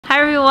Hi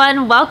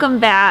everyone, welcome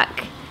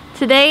back.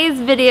 Today's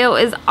video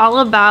is all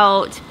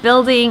about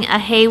building a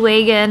hay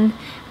wagon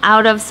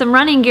out of some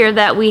running gear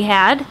that we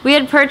had. We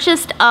had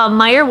purchased a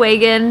Meyer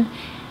wagon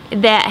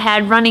that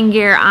had running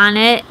gear on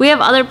it. We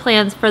have other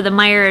plans for the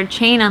Meyer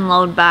chain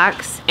unload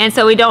box, and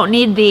so we don't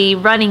need the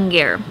running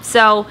gear.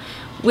 So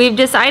we've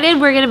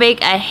decided we're gonna make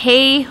a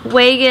hay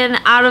wagon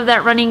out of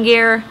that running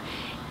gear,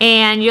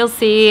 and you'll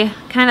see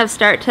kind of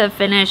start to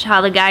finish how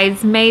the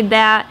guys made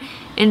that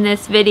in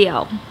this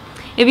video.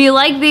 If you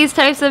like these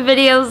types of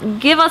videos,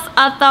 give us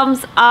a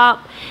thumbs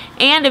up,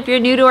 and if you're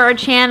new to our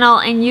channel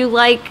and you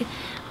like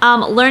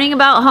learning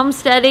about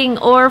homesteading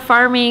or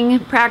farming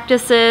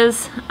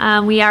practices,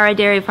 we are a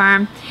dairy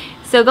farm,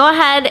 so go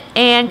ahead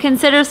and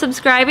consider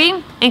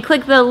subscribing and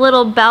click the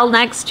little bell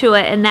next to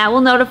it, and that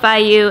will notify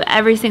you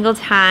every single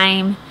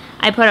time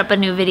I put up a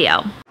new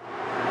video.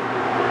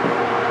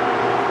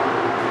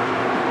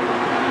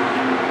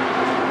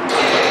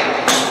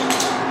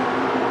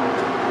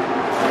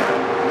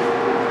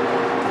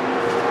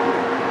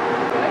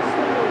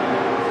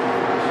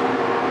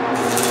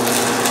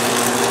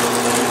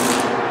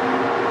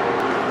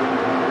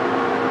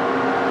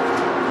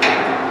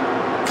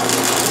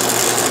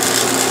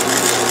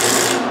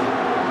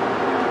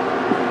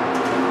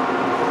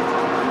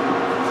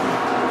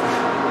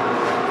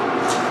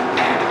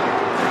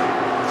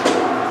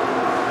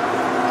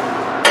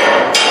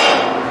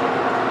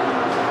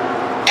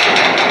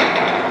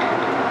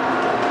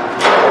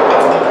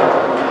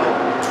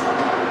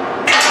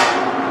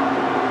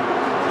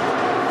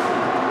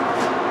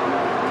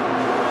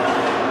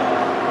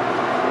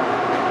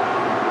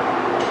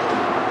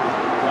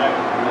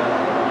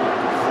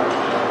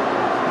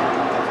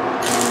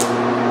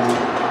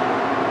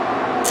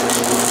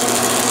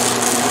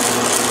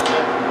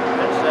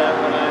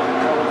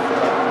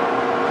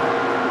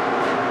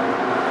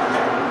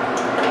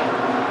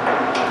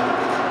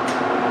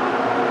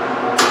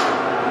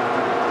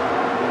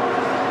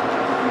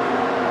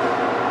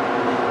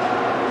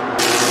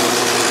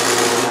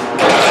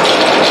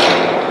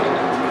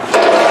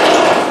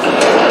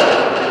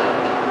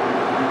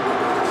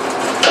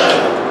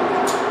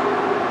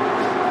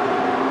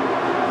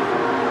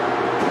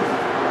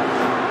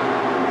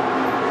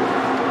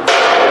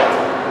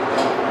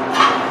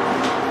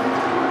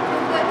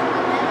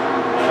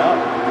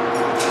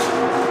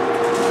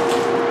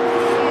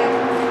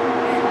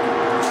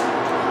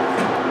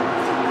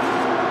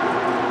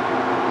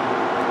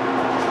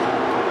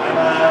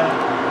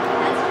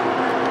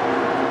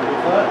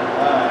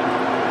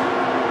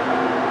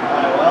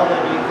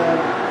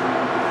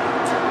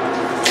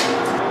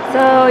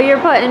 So you're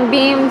putting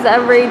beams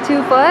every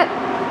 2 foot?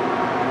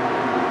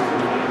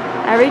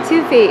 Every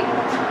 2 feet.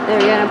 They're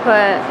gonna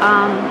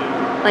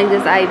put like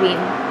this I-beam.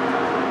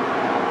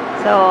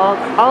 So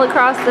all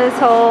across this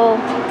whole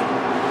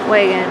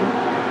wagon.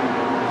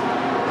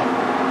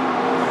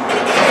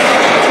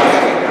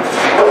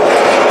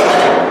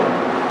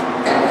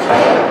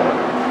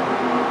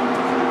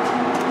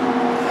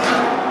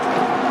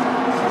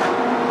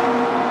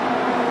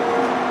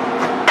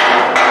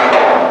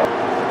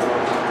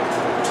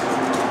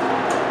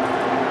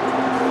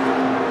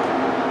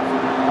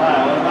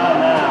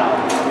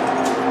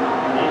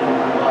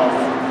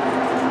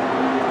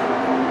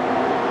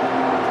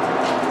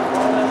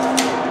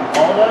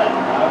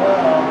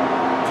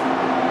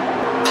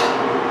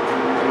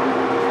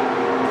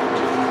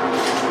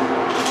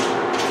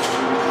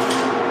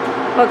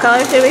 What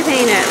color should we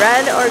paint it?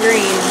 Red or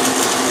green?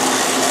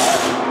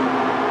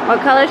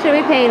 What color should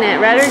we paint it?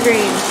 Red or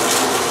green?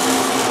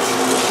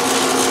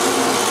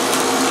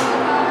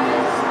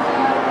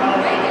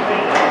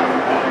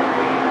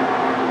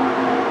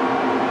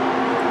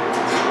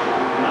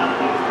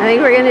 I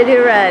think we're gonna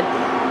do red.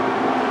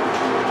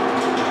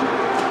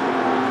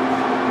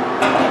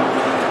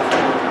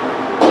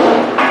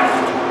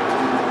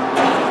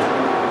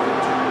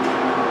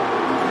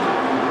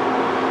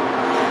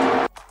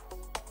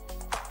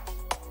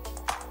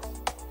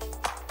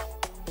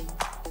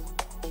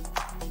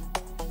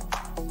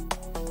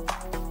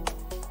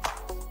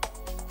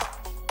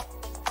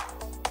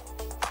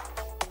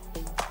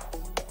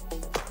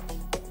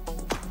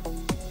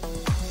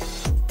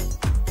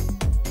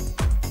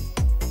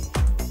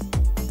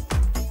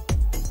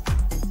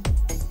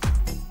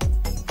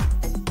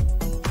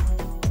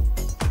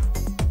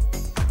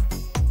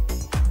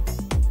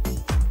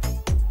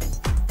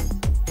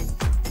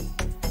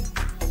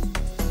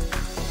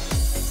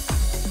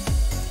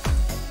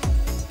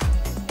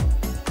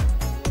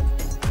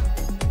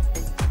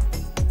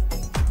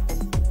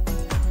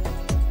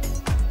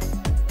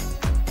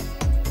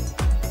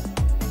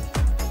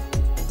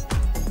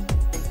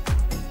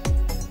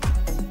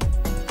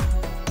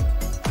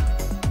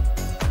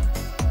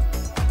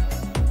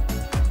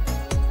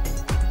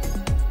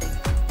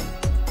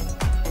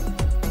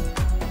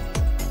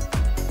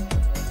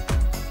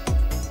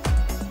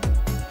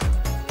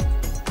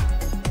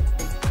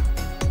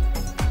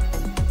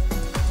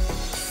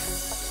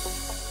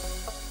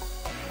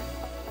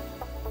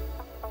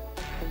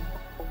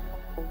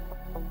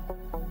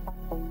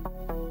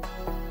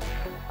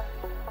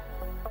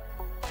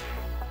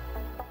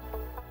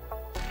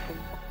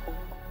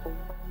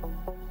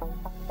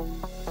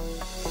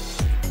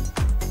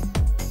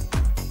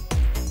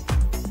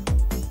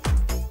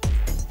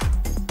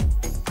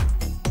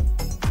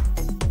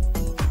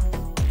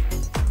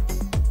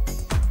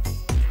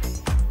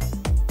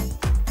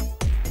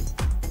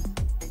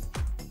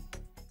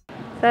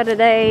 So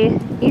today,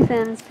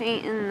 Ethan's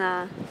painting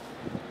the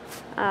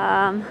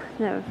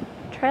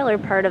trailer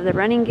part of the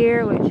running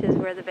gear, which is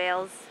where the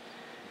bales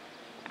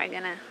are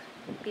gonna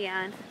be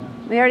on.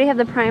 We already have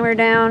the primer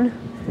down.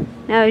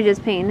 Now we're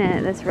just painting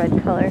it this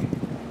red color.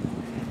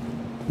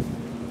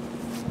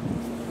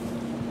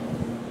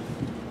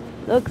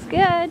 Looks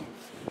good.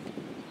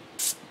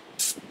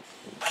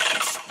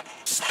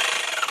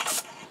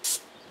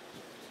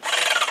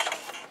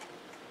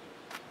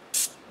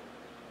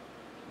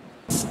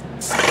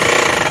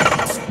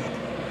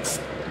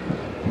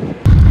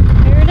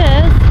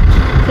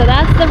 So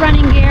that's the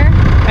running gear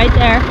right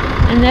there,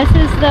 and this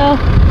is the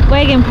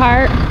wagon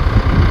part.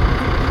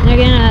 They're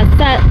gonna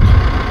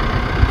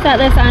set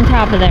this on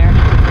top of there.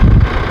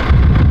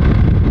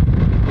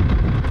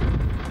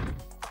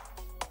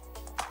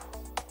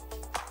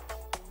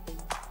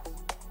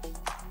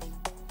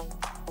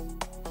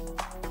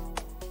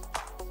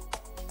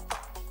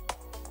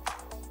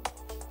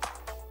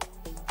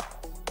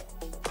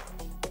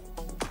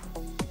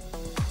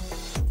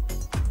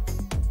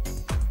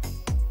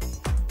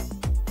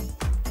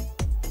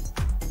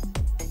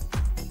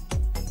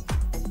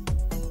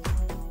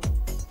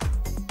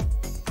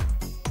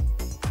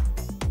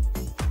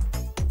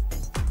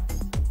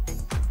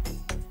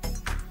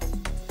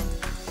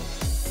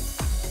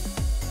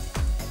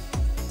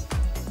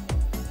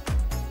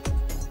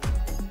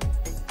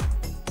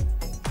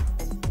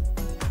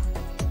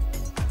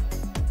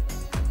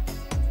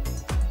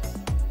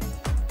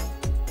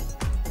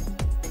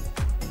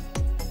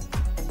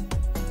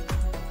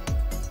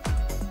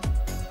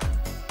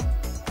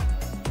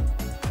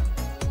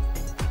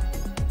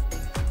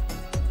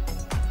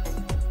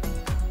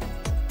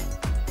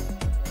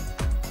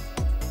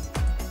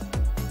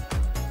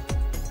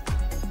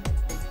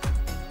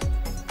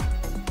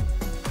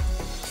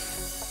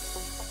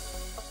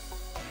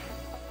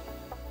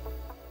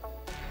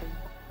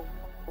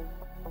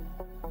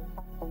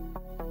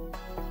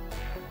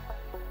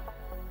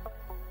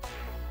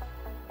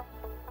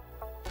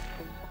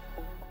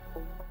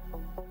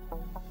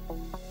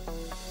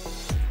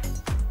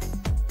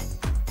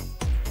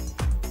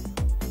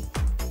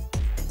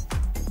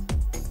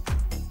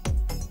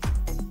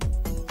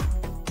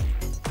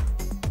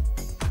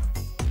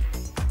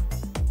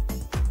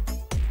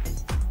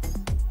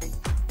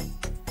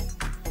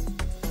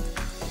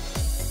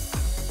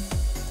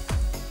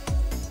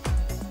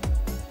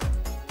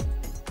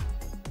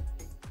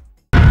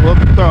 We'll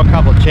throw a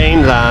couple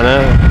chains on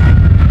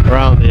it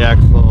around the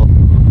axle,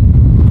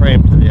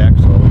 frame to the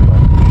axle.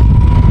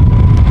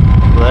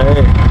 But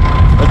there,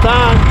 it's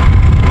on.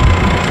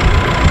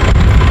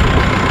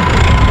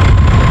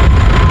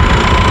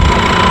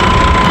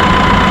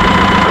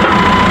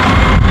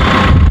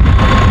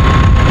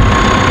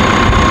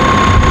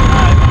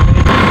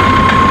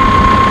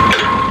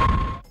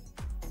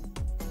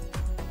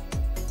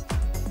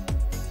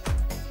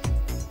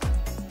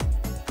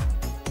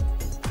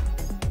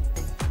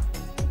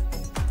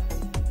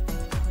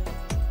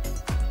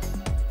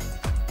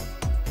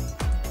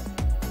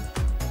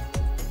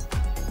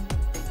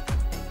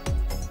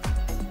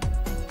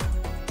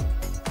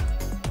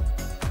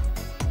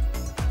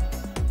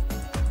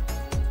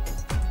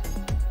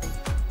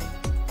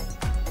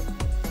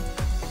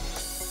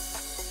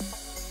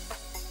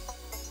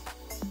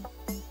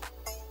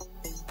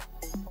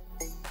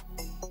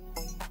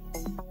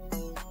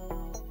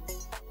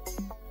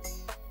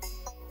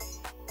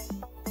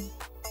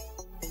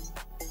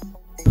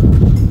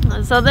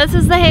 So this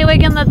is the hay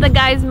wagon that the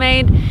guys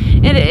made.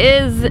 It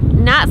is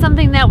not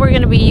something that we're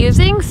going to be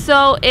using,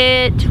 so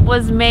it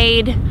was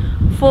made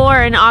for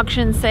an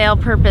auction sale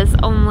purpose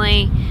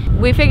only.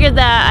 We figured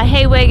that a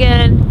hay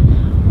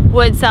wagon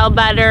would sell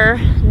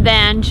better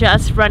than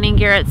just running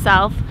gear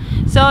itself.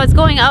 So it's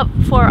going up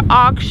for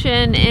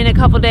auction in a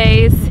couple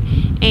days,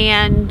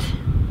 and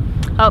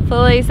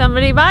hopefully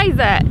somebody buys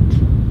it.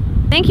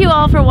 Thank you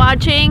all for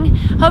watching.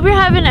 Hope you're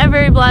having a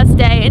very blessed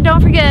day, and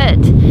don't forget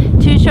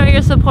to show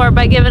your support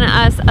by giving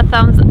us a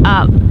thumbs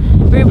up.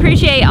 We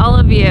appreciate all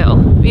of you.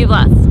 Be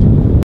blessed.